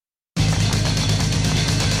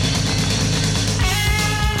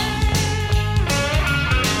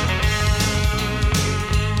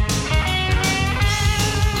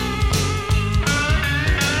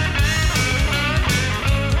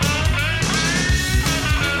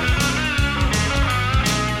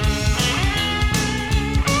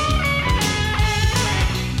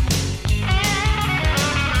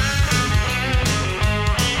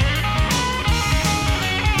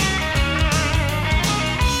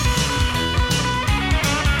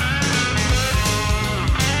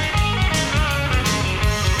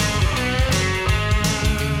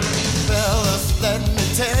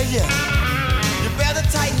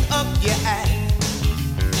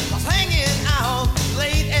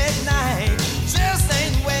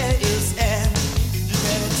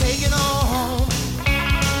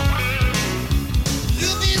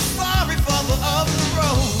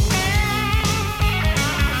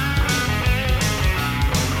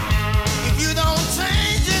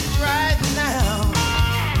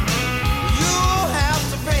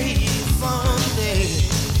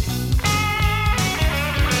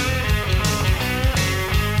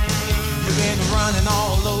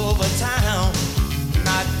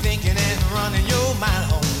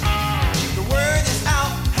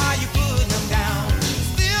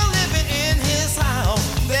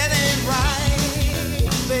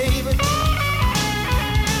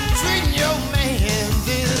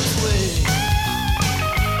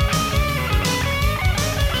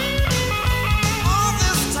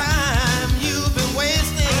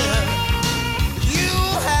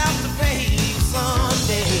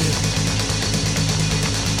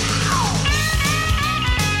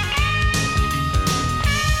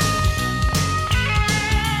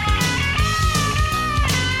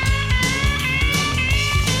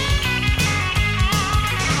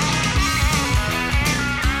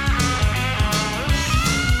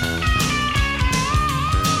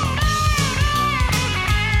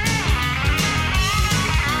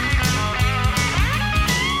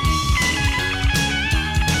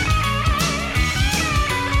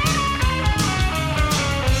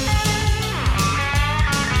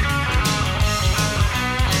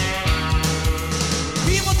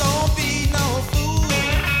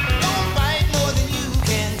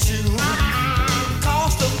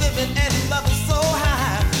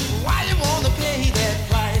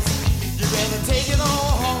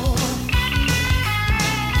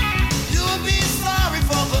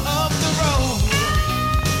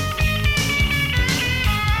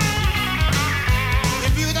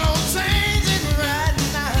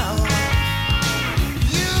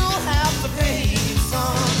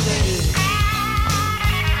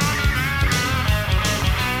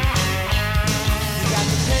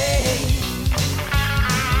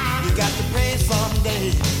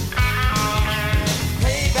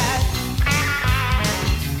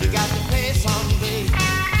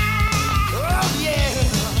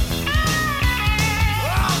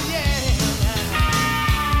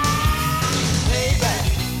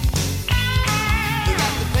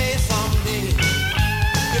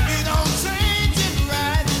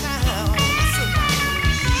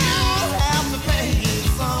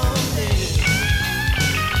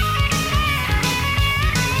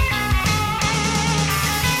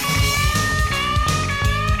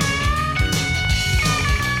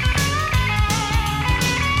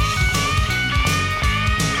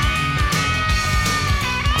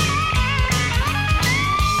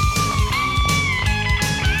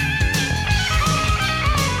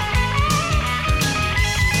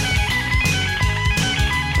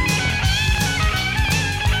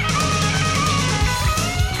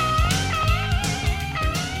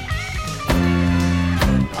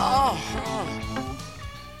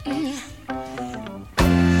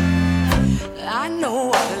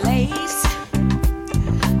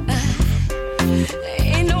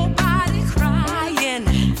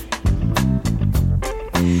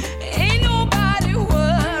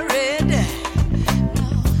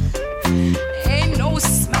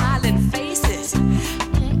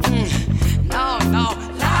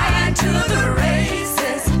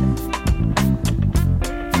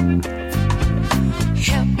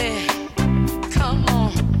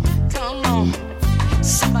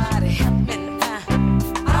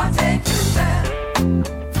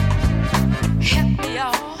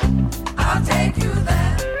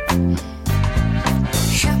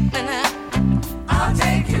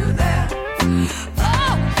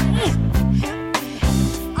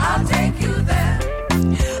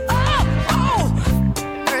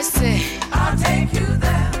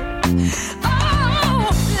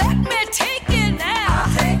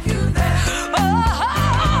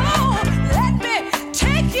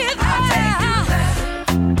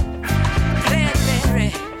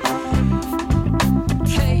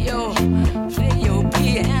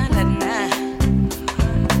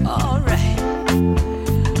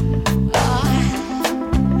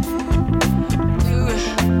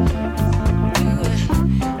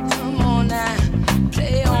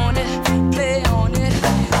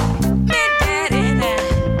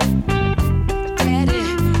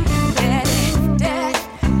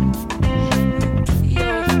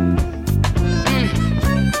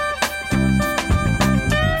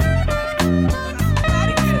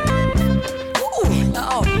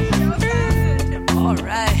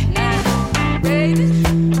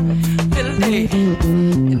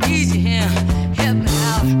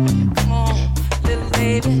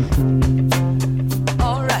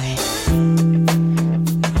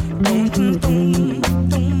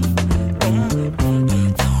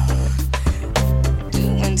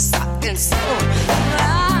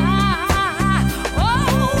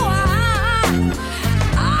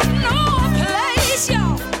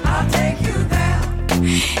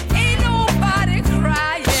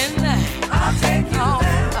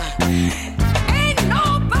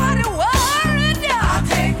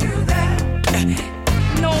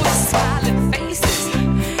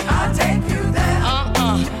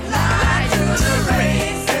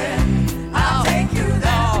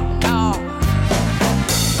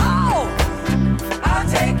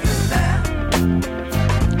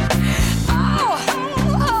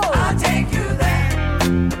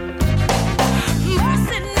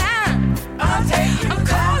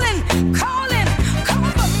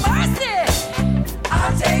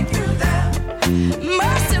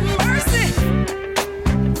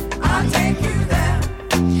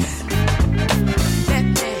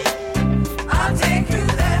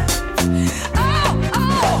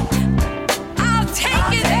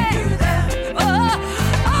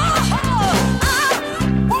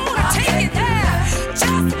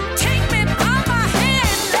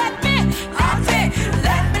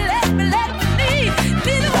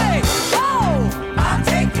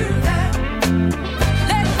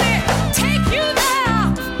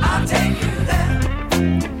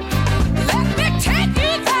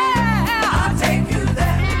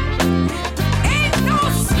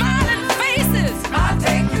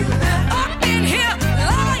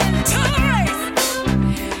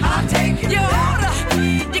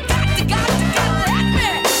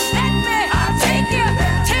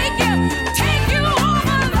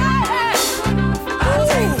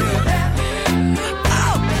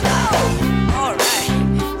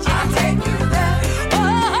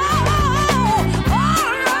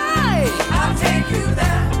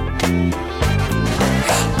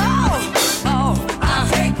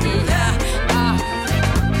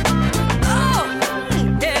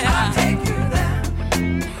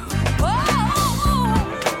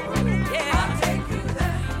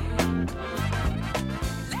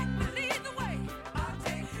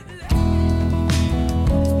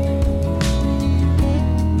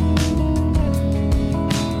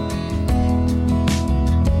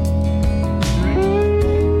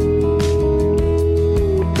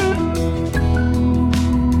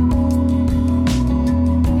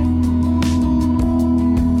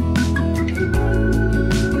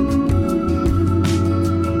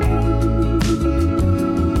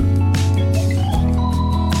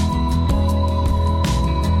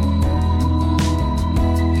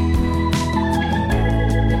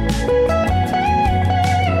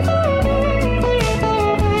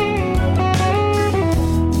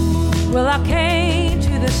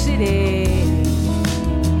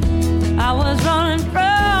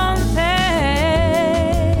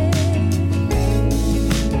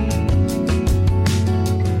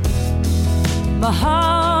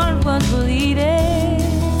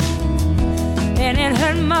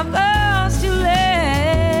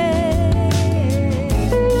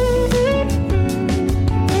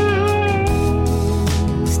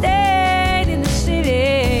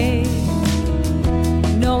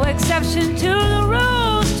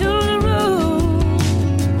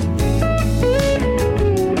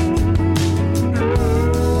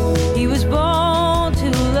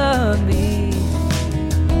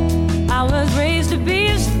I was raised to be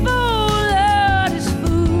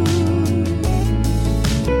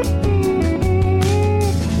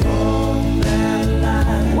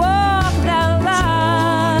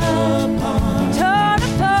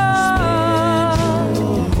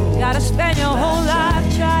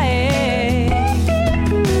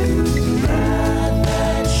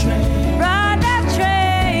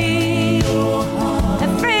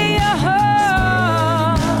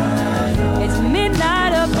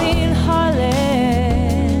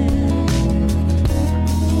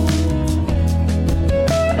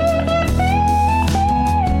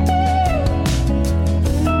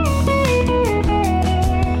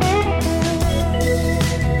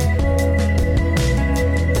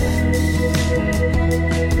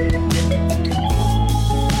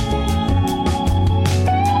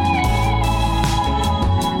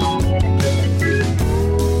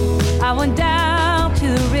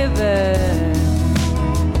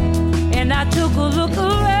look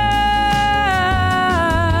around,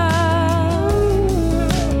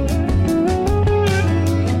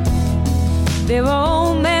 they were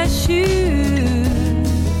old man's shoes.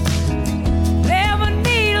 There were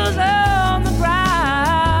needles on the ground.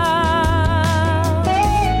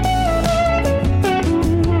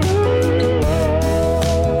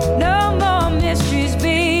 No more mysteries,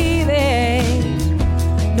 baby.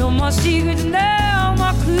 No more secrets, no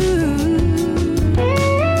more clues.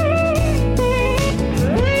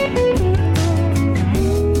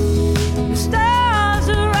 The stars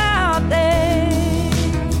are out there.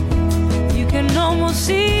 You can almost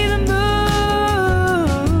see the moon.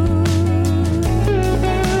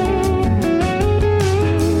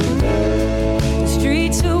 The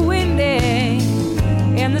streets are windy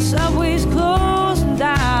and the subway's closing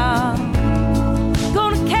down.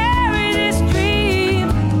 Gonna carry this dream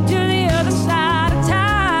to the other side of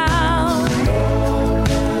town.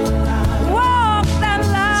 Walk that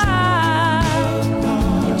line,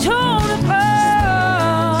 you're torn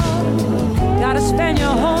apart. Gotta spend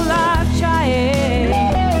your whole life trying.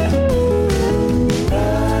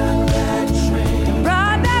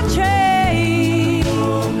 Ride that train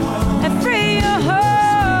and free your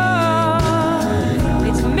heart.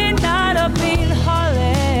 It's midnight up in Holland.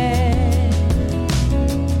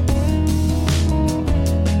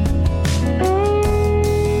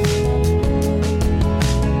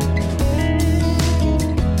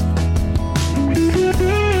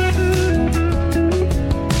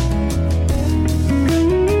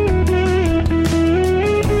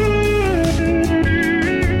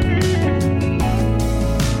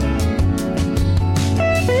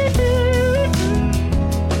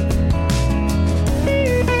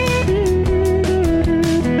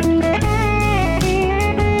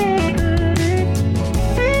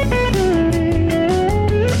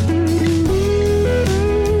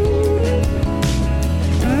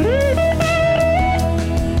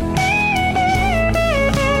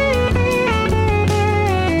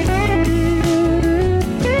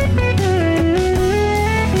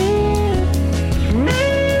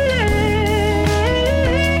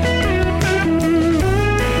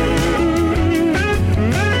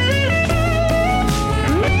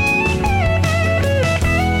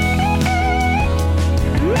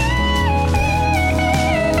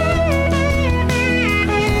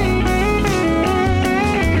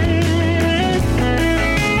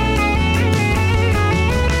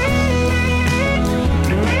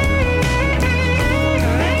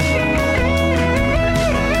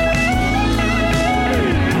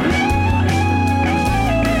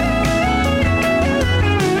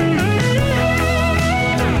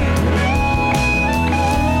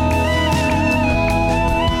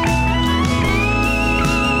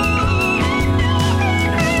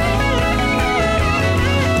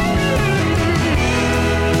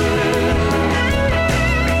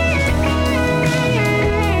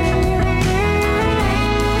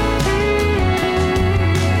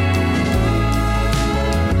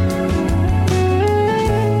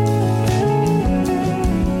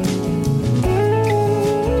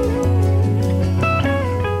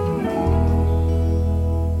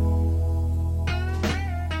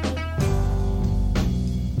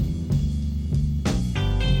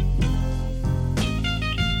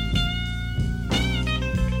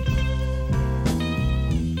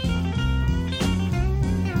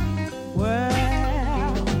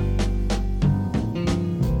 Well,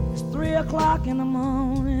 it's 3 o'clock in the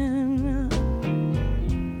morning.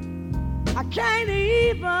 I can't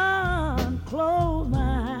even close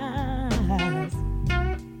my eyes.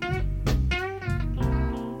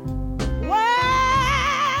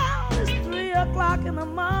 Well, it's 3 o'clock in the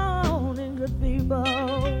morning, good people,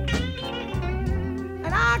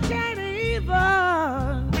 and I can't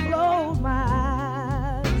even close my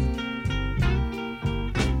eyes.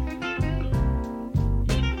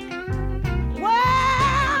 Well,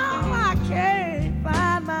 I can't find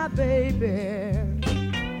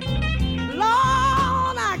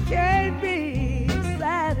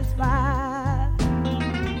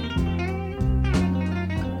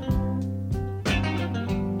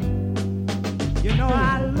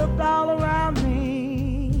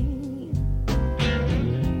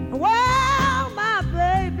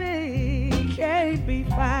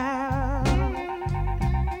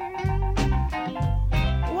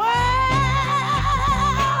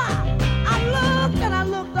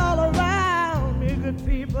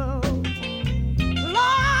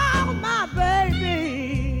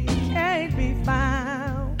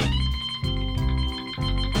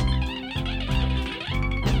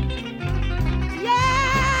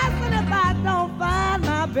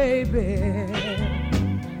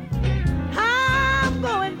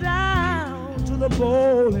the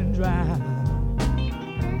bowling drive.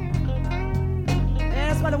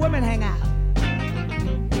 That's where the women hang out.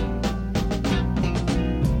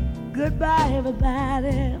 Goodbye,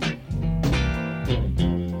 everybody.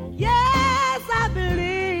 Yes, I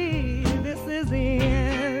believe this is the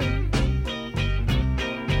end.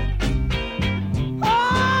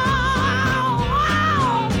 Oh,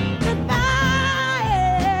 goodbye,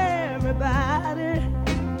 everybody.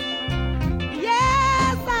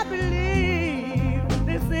 Yes, I believe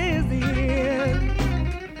this is the end.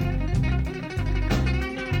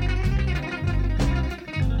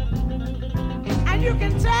 And you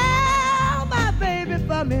can tell my baby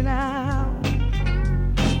for me now.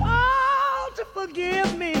 Oh, to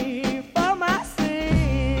forgive me for my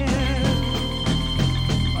sin.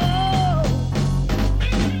 Oh.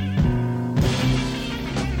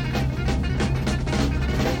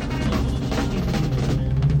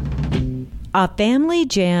 A Family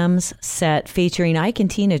Jams set featuring Ike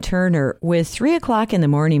and Tina Turner with 3 o'clock in the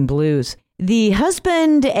morning blues. The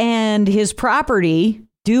husband and his property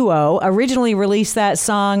duo originally released that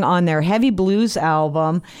song on their Heavy Blues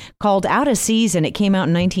album called Out of Season. It came out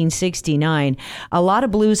in 1969. A lot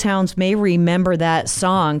of blues hounds may remember that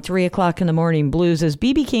song, 3 o'clock in the morning blues, as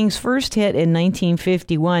B.B. King's first hit in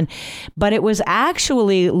 1951, but it was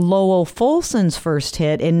actually Lowell Fulson's first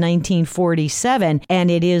hit in 1947,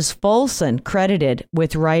 and it is Fulson credited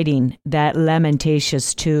with writing that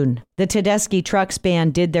lamentacious tune. The Tedeschi Trucks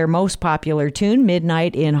Band did their most popular tune,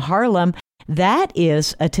 Midnight in Harlem. That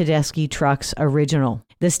is a Tedeschi Trucks original.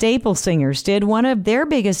 The Staple Singers did one of their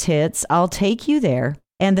biggest hits, I'll Take You There,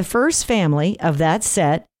 and the first family of that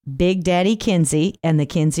set, Big Daddy Kinsey and the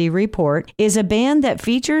Kinsey Report, is a band that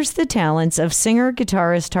features the talents of singer,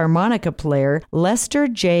 guitarist, harmonica player Lester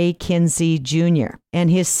J. Kinsey Jr. and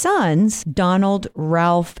his sons, Donald,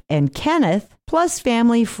 Ralph, and Kenneth, plus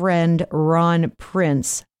family friend Ron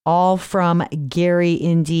Prince, all from Gary,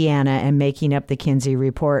 Indiana, and making up the Kinsey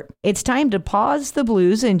Report. It's time to pause the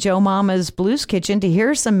blues in Joe Mama's Blues Kitchen to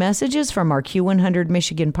hear some messages from our Q100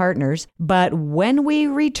 Michigan partners. But when we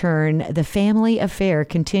return, the family affair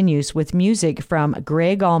continues with music from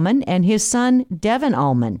Greg Allman and his son, Devin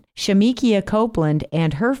Allman, Shamikia Copeland,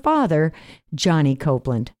 and her father, Johnny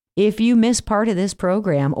Copeland. If you miss part of this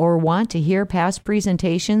program or want to hear past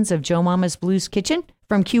presentations of Joe Mama's Blues Kitchen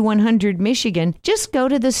from Q100 Michigan, just go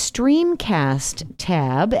to the Streamcast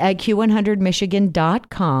tab at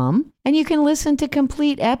q100michigan.com and you can listen to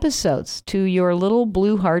complete episodes to your little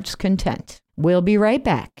blue heart's content. We'll be right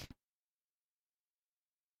back.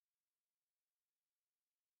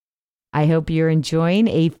 I hope you're enjoying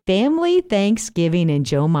a family Thanksgiving in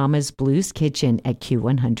Joe Mama's Blues Kitchen at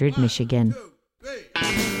Q100 Michigan. 1, 2, 3.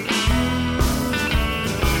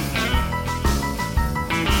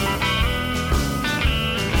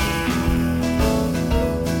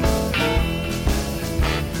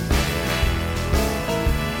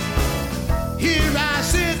 Here I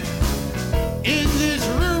sit in this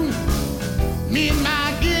room, me and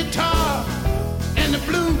my guitar, and the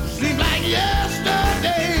blues seem like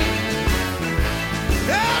yesterday.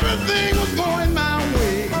 Everything was going my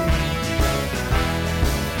way.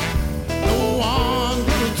 No one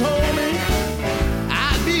could have told me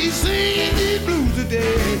I'd be singing these blues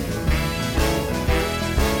today.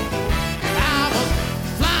 I was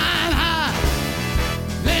flying high,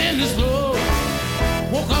 landing slow.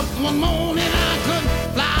 Woke up one morning, I couldn't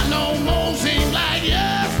fly no more. Seemed like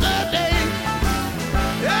yesterday.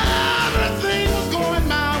 Everything was going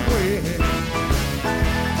my way.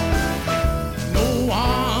 No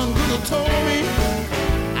one could have told me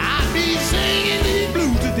I'd be singing these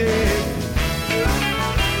blues today.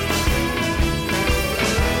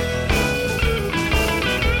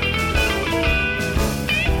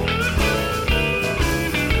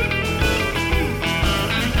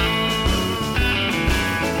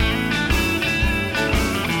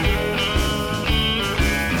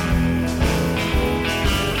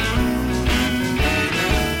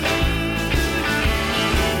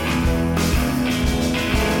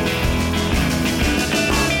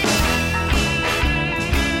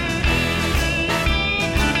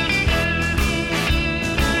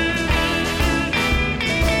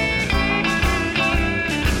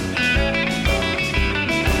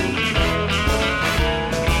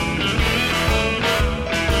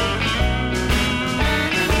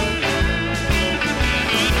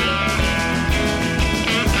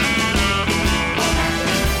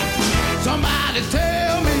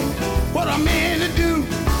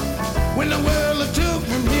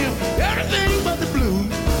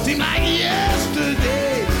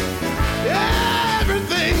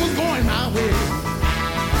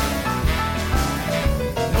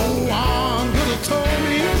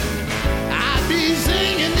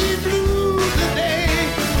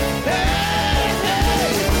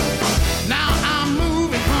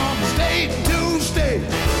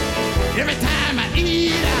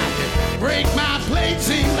 make my plate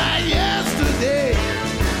seem like yesterday.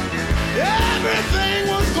 Everything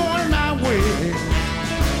was going my way.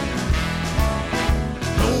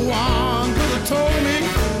 No one could have told me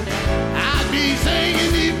I'd be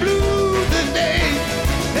singing these blues today.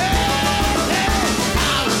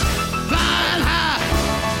 I was flying high,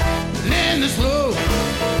 landing slow.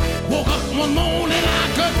 Woke up one morning, I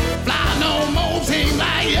couldn't fly no more. Seemed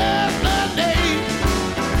like yesterday.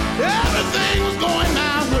 Everything was going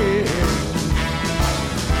my way.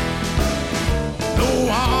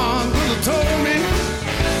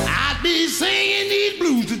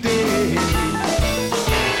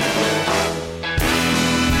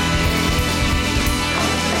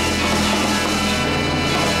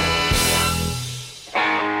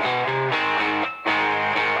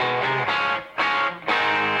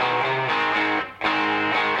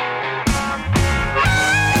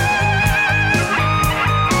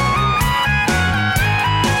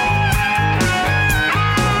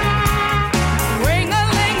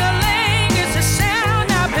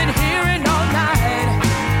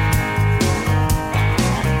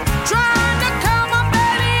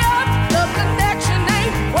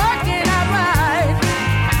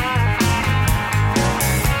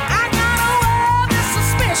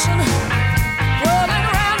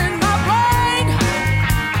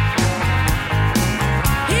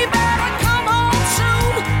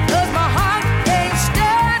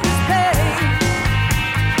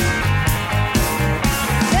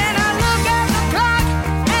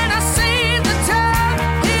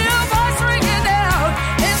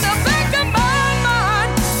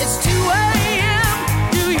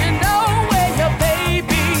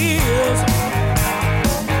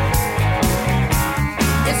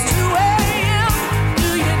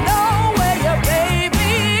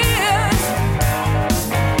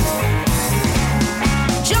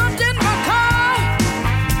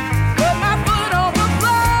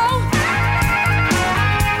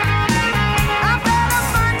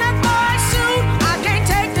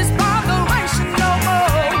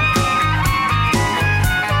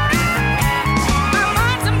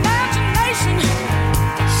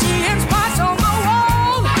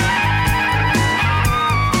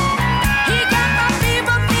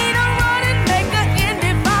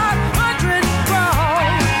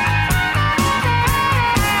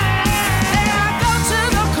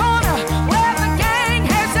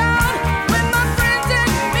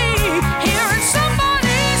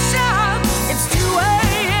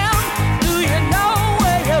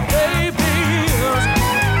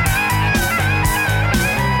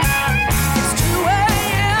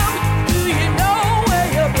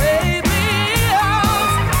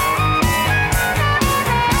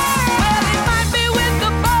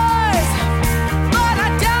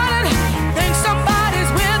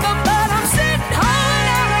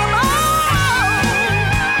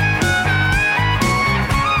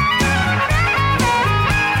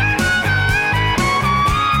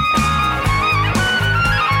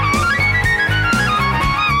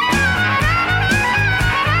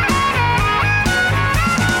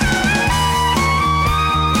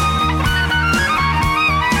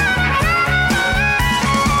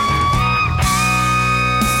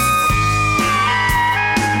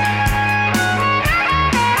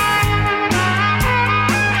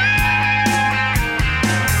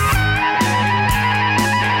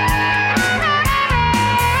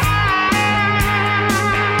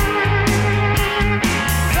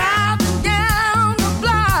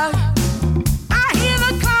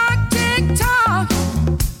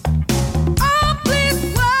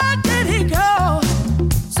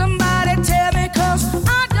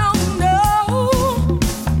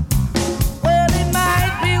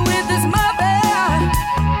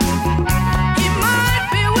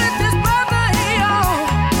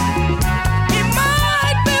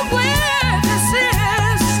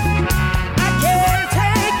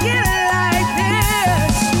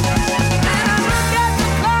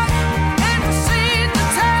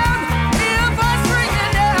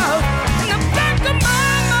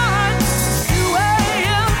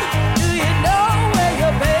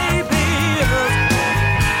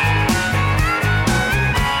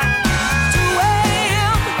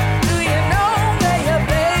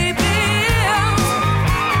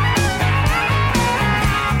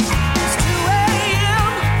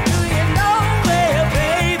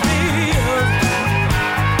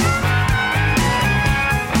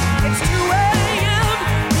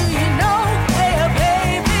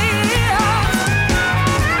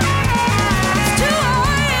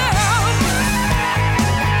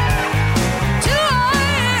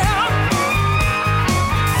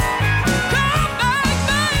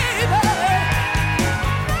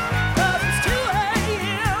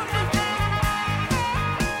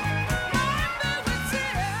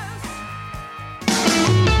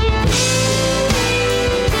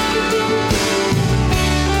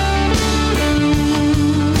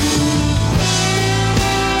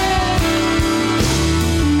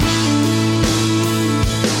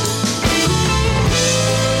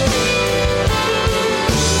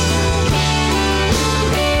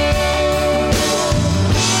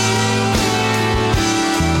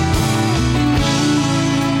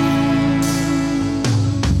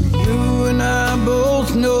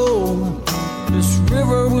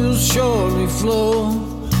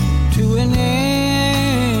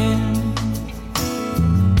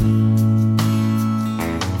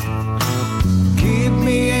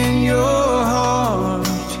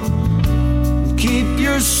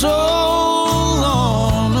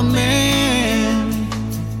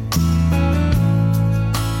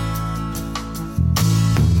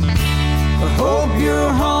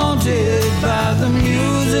 haunted by the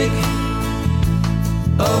music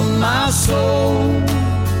of my soul.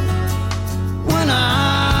 When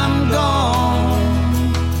I'm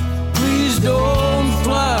gone, please don't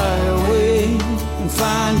fly away and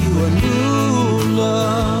find you a new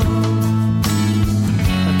love.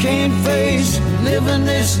 I can't face living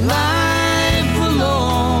this life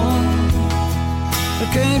alone. I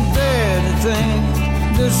can't bear to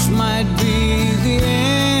think this might be the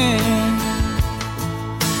end.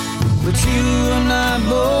 But you and I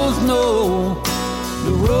both know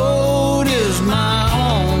the road is my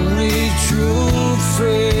only true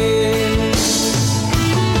friend.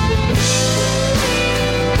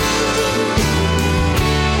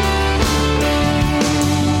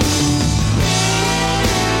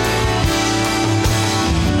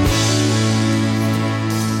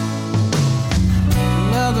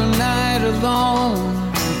 Another night alone,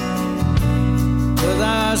 but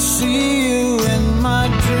I see you in my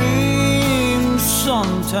dreams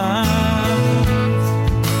sometimes.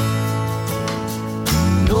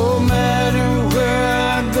 No matter where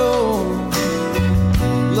I go,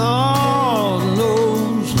 Lord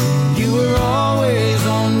knows you were always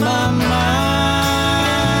on my mind.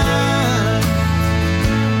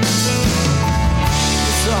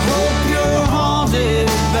 So I hope you're haunted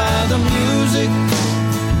by the music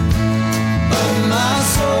of my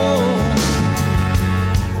soul.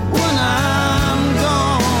 When I'm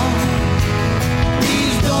gone,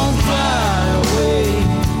 please don't fly away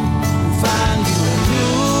and find you a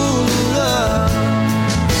new love.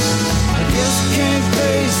 I just can't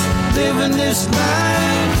face living this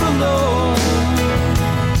life alone.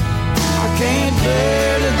 I can't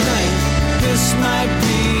bear to think this might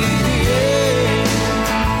be the end.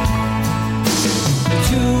 But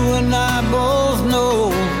you and I both know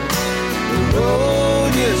the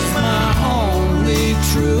road is my only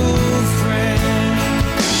true friend.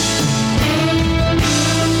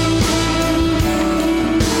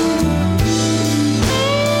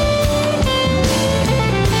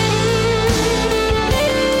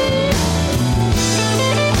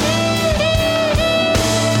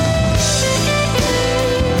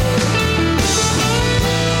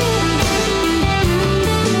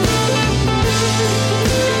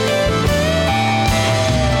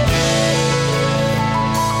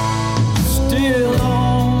 Still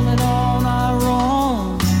on and on I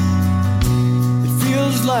roam. It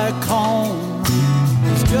feels like home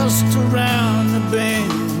is just around the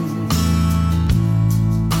bend.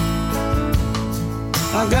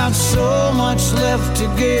 I got so much left to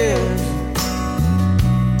give,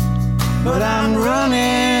 but I'm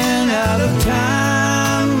running out of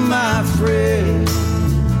time, my friend.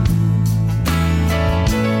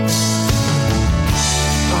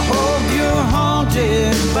 I hope you're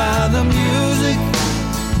haunted by the music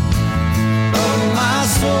of my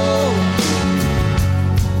soul.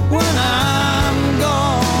 When I'm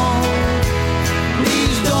gone,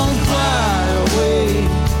 please don't fly away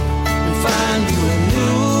and find you a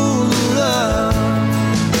new love.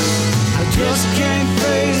 I just can't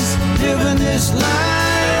face living this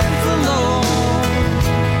life alone.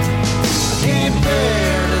 I can't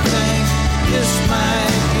bear to think this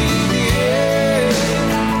might be the end.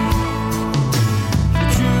 But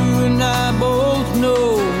you and I both know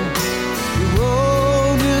the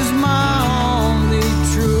road is my only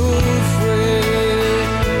true friend.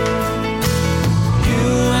 You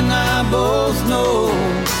and I both know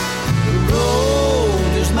the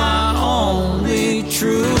road is my only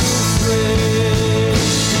true friend.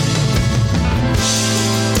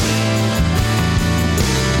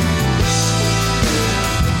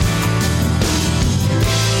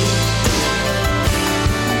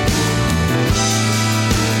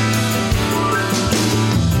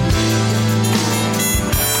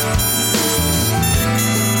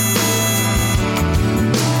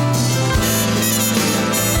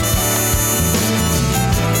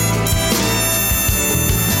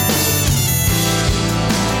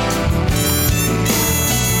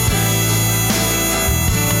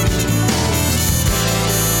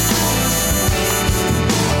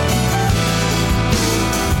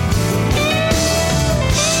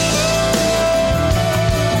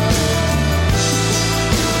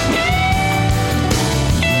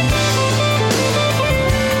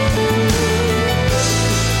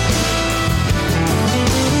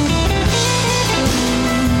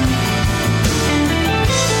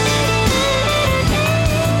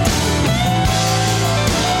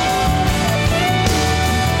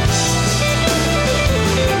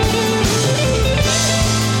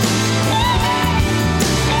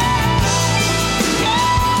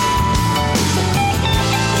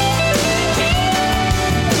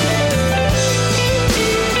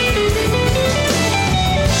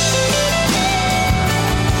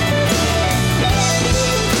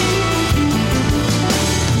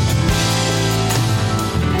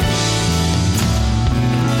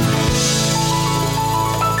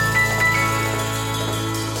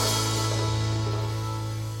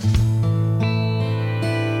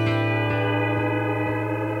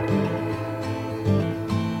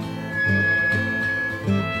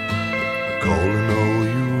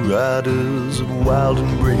 riders, wild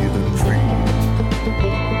and brave and free.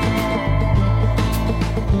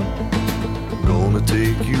 Gonna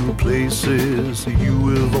take you places you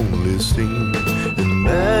have only seen in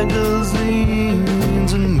magazines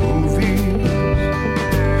and movies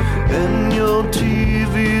and your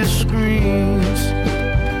TV screens.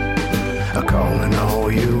 Calling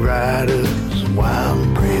all you riders,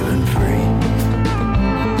 wild, brave and free.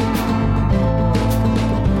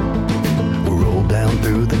 We'll roll down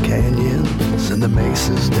through the canyons and the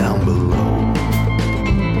mesas down below.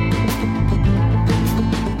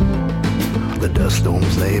 The dust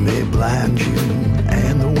storms, they may blind you,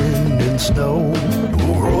 and the wind and snow.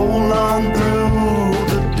 We'll roll on through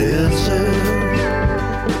the desert,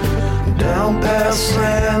 down past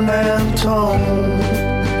San Antonio.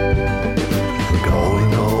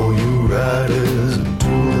 Calling all you riders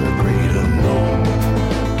to the great unknown.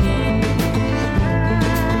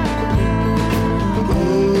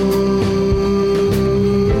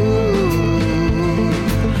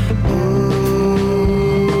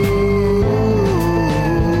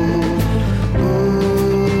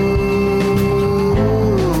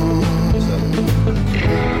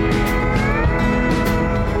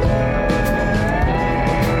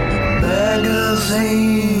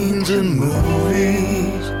 Magazines and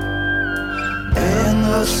movies and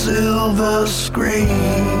the silver screen,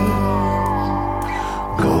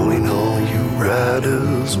 calling all you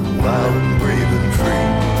riders, wild and brave and free.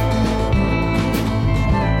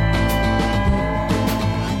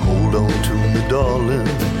 Hold on to me, darling,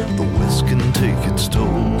 the West can take its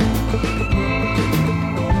toll.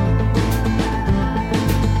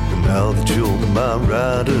 And now that you're my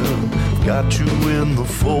rider, I've got you in the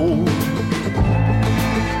fold.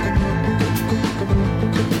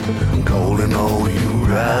 Calling all you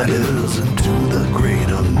riders into the great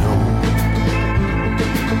unknown.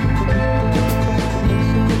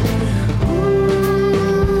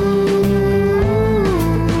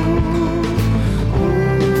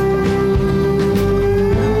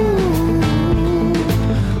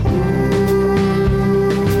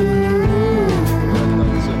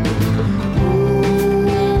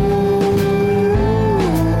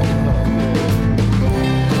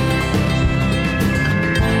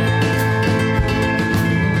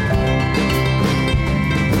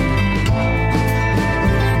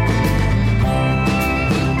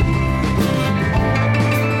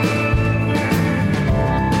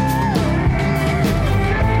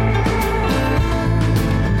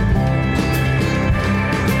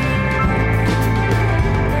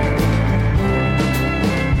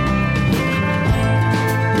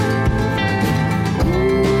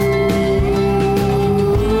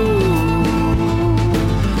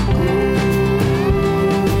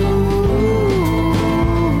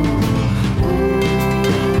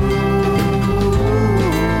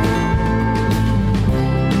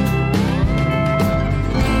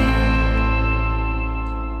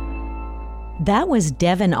 That was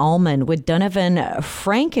Devin Allman with Donovan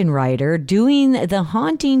Frankenreiter doing the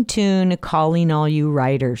haunting tune Calling All You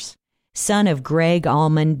Riders. Son of Greg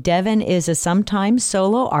Allman, Devin is a sometime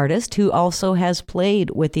solo artist who also has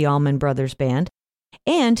played with the Allman Brothers Band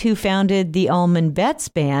and who founded the Allman Betts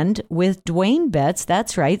Band with Dwayne Betts,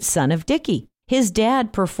 that's right, son of Dickie. His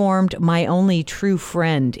dad performed My Only True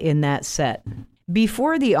Friend in that set.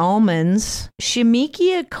 Before the Allmans,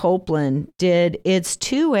 Shemekia Copeland did It's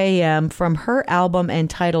 2 a.m. from her album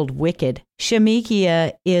entitled Wicked.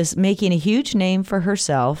 Shemekia is making a huge name for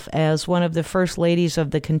herself as one of the first ladies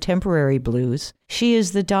of the contemporary blues. She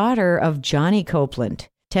is the daughter of Johnny Copeland,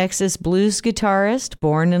 Texas blues guitarist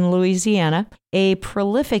born in Louisiana, a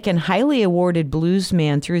prolific and highly awarded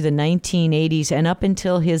bluesman through the 1980s and up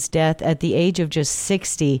until his death at the age of just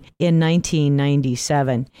 60 in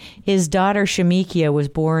 1997. His daughter Shemekia was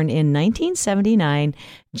born in 1979,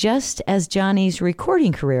 just as Johnny's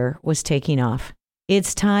recording career was taking off.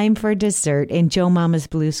 It's time for dessert in Joe Mama's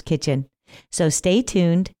Blues Kitchen. So stay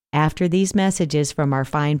tuned after these messages from our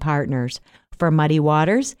fine partners. For Muddy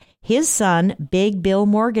Waters, his son, Big Bill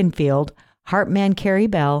Morganfield, Hartman Carey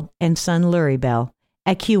Bell, and son Lurie Bell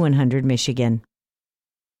at Q100 Michigan.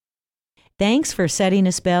 Thanks for setting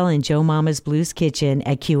a spell in Joe Mama's Blues Kitchen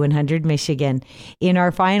at Q100 Michigan. In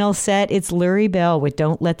our final set, it's Lurie Bell with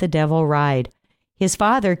Don't Let the Devil Ride. His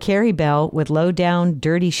father, Carey Bell, with Low Down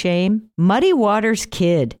Dirty Shame. Muddy Waters'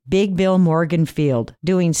 kid, Big Bill Morganfield,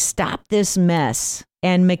 doing Stop This Mess.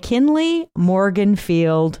 And McKinley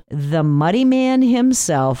Morganfield, the Muddy Man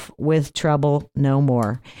himself, with Trouble No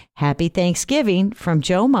More. Happy Thanksgiving from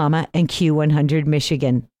Joe Mama and Q100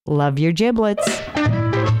 Michigan. Love your giblets. I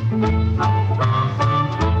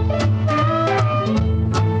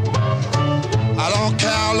don't care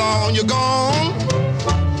how long long you're gone,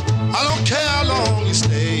 I don't care how long you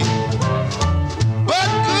stay. But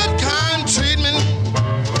good kind treatment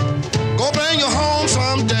go bring you home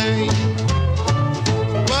someday.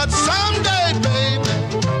 But someday, baby,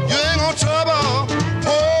 you ain't gonna trouble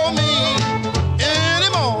for me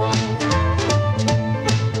anymore.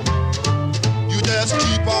 You just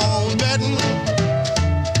keep on betting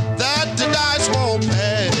that the dice won't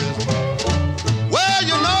pass. Well,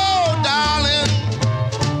 you know, darling,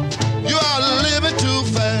 you are living too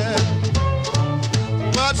fast.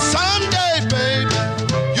 But someday, baby,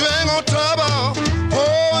 you ain't gonna trouble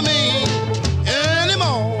for me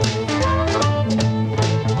anymore.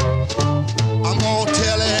 I'm gonna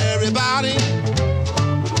tell everybody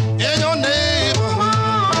in your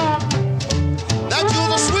neighborhood that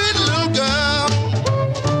you're a sweet little girl,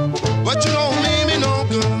 but you don't mean me no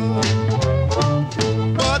good.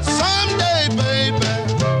 But someday, baby,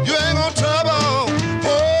 you ain't gonna trouble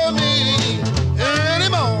for me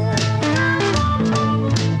anymore.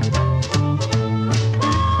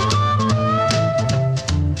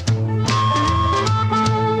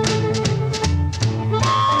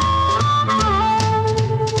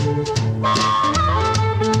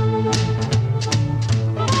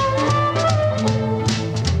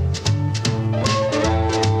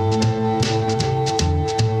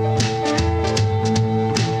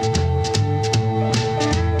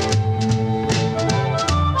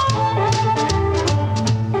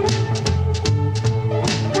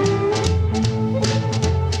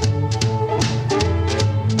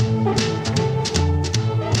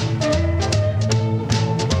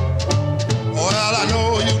 Well, I know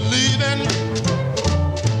you leaving.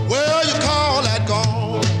 Well, you call that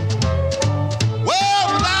gone. Well,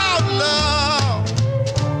 without love,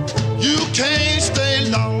 you can't stay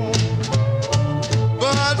long.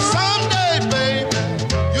 But someday, baby,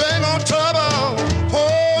 you ain't gonna trouble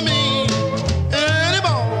for me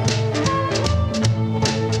anymore.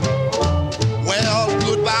 Well,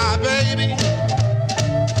 goodbye, baby.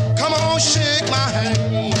 Come on, shake my hand.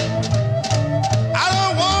 I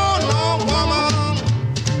don't want no woman.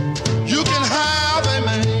 You can have a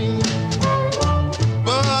man.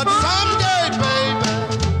 But someday, baby,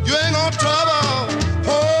 you ain't gonna trouble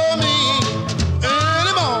for me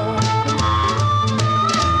anymore.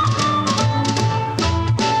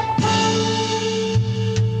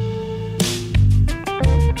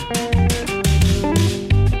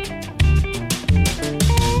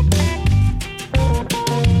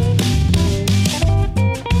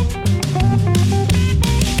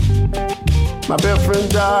 My best friend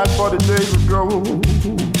died 40 days ago.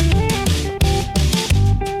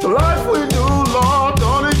 The life we knew, Lord,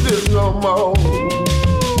 don't exist no more.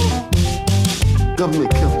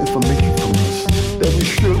 Government kept information from us that we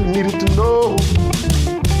surely needed to know.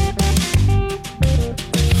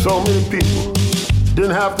 So many people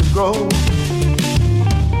didn't have to go.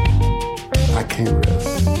 I can't rest.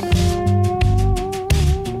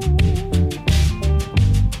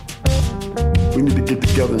 We need to get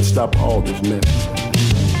together and stop all this mess.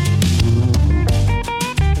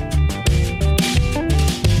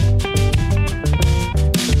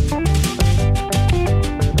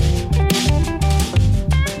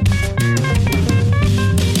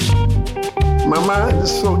 My mind is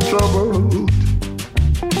so troubled.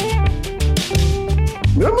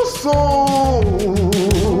 My soul's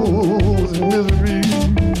in misery.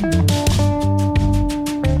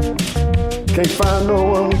 Can't find no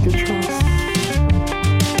one we can trust.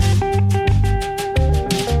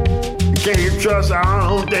 Can't even trust our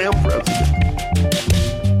own damn president.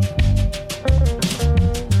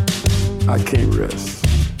 I can't rest.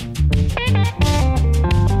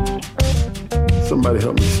 Somebody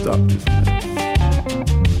help me stop this mess.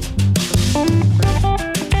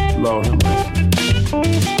 Lord have mercy.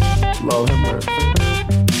 Lord have mercy.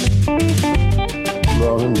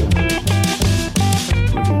 Lord have mercy.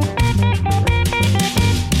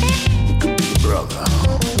 It could be a brother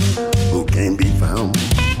who can't be found.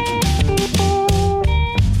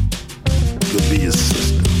 Could be a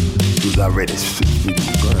sister who's already 6 feet in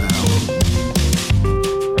the ground.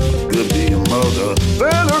 Could be a mother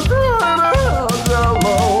that are crying out down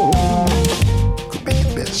low. Could be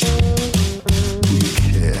your best friend who you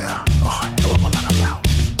care a hell of a lot about.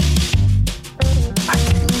 I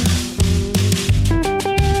can't.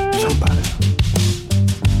 Somebody,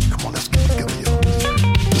 come on, let's get together, yo.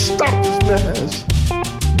 Let's stop this mess.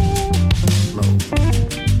 No.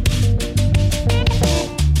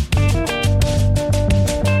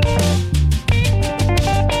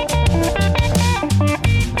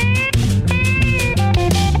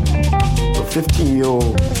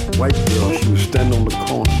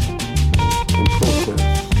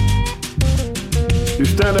 You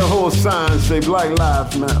stand there, hold signs, say Black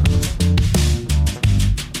Lives Matter.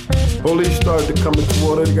 Police started to coming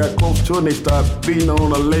toward her. They got close to her and they started beating on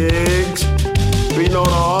her legs, beating on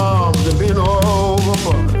her arms, and beating all over her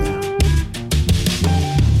body.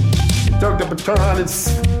 He took the baton and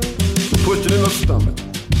pushed it in her stomach.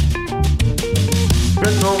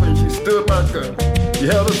 Bent over and she stood back up. She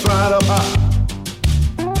held her sign up high.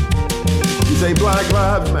 She said, Black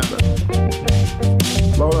Lives Matter.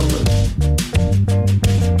 Lord have mercy.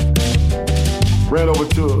 Ran over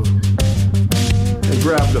to her and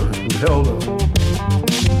grabbed her and held her.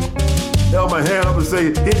 Held my hand up and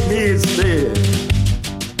said, hit me instead.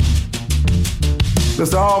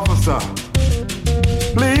 Mr. Officer,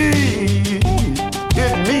 please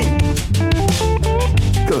hit me.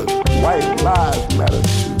 Because white lives matter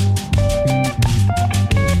too.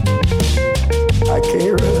 I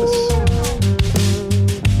can't rest.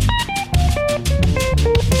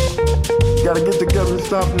 Gotta get together and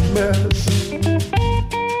stop this mess.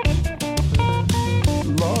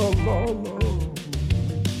 Lord, Lord, Lord.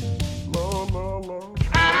 Lord, Lord, Lord.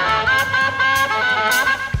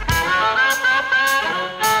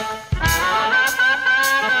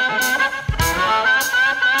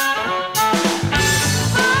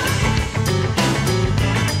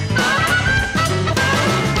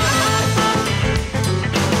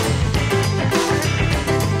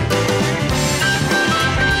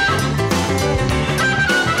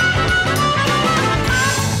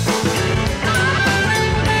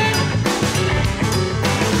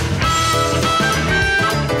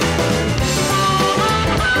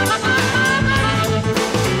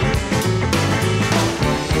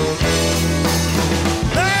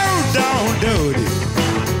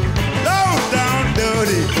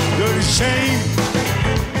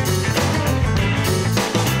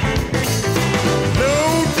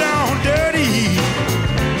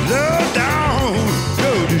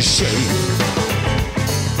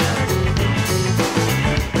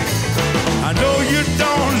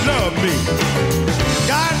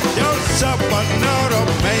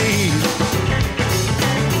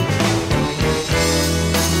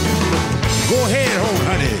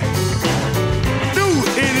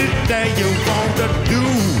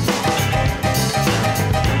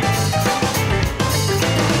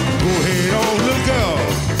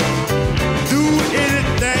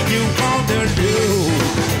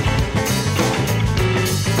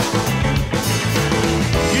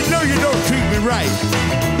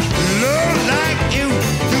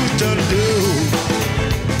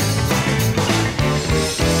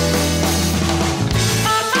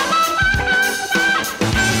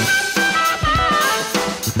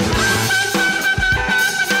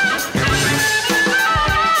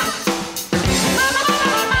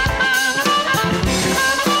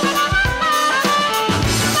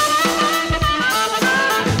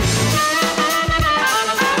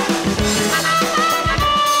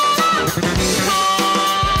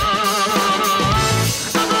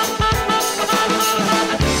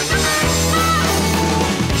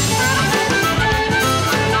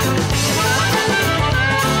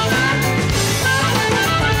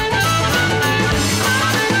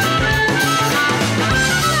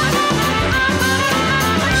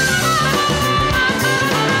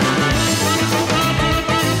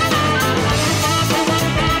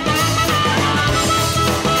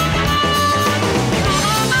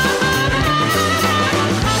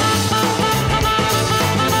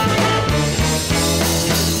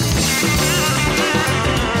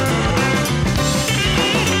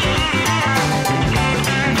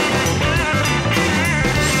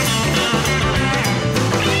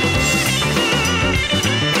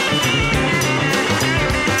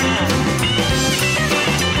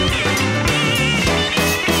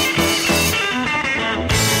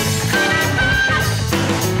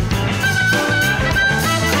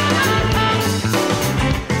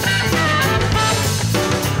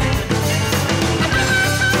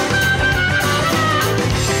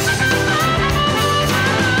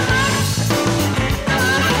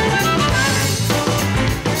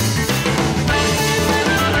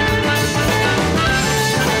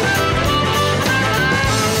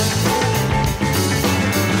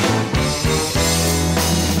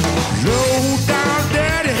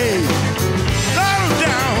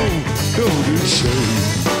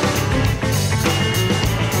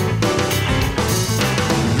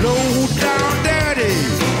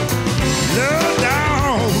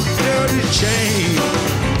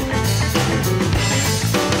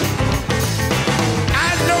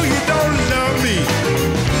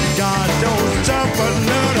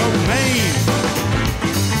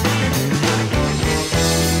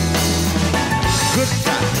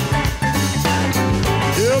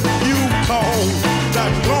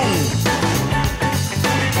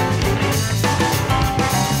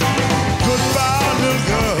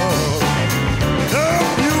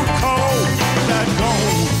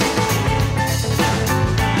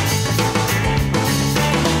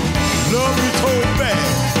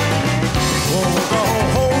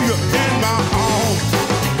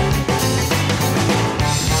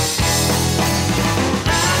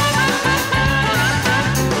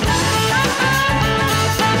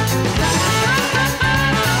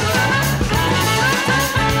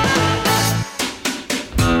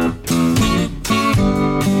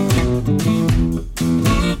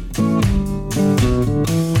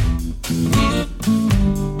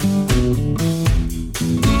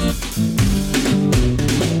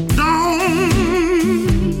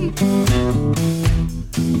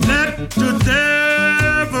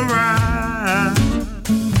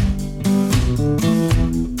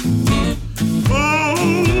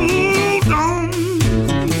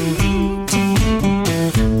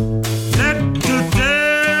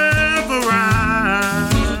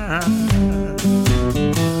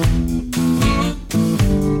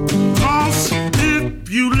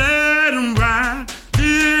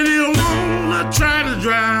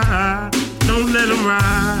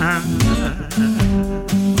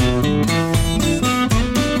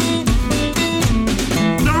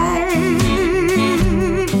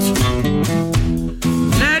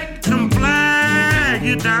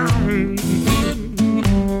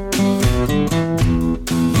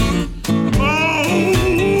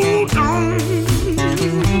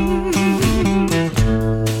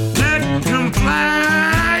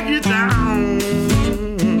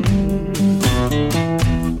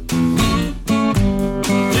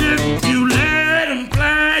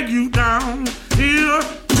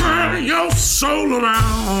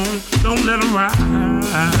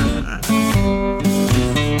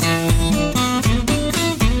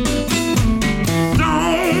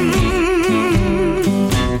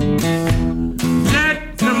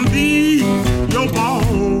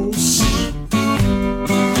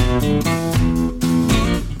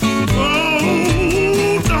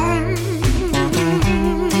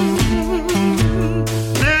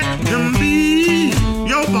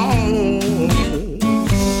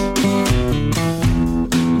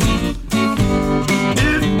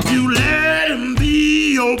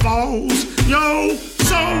 your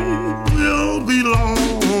soul will be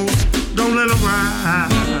lost. Don't let them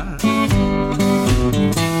ride.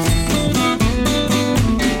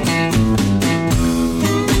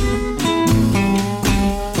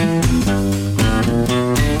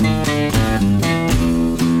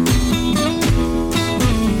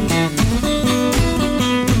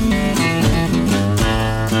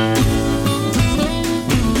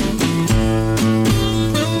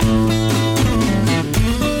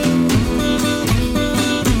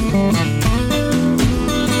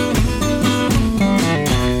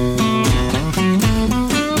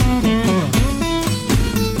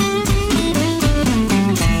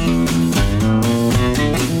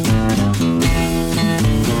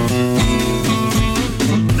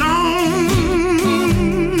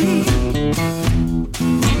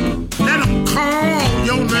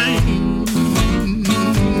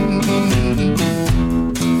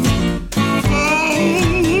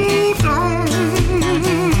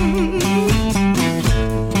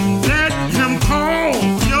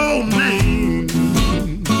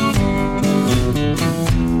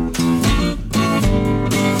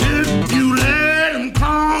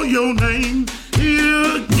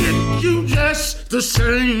 The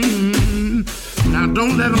same. Now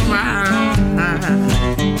don't let them ride.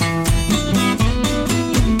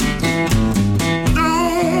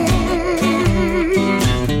 Don't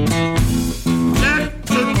let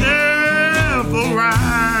the devil ride.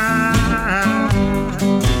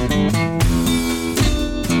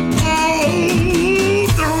 Oh,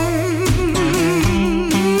 don't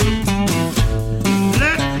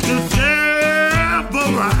let the devil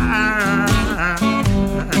ride.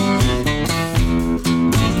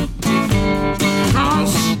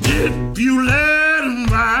 If you let him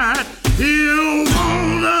ride, he'll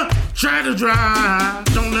wanna try to drive.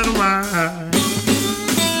 Don't let him ride.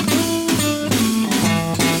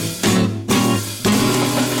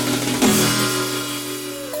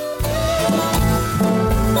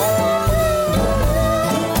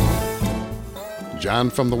 John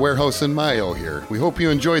from the Warehouse in Mayo here. We hope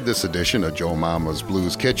you enjoyed this edition of Joe Mama's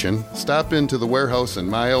Blues Kitchen. Stop into the Warehouse in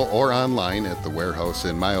Mayo or online at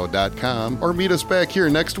thewarehouseinmayo.com or meet us back here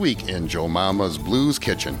next week in Joe Mama's Blues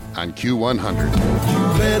Kitchen on Q100.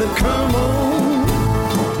 You better come on.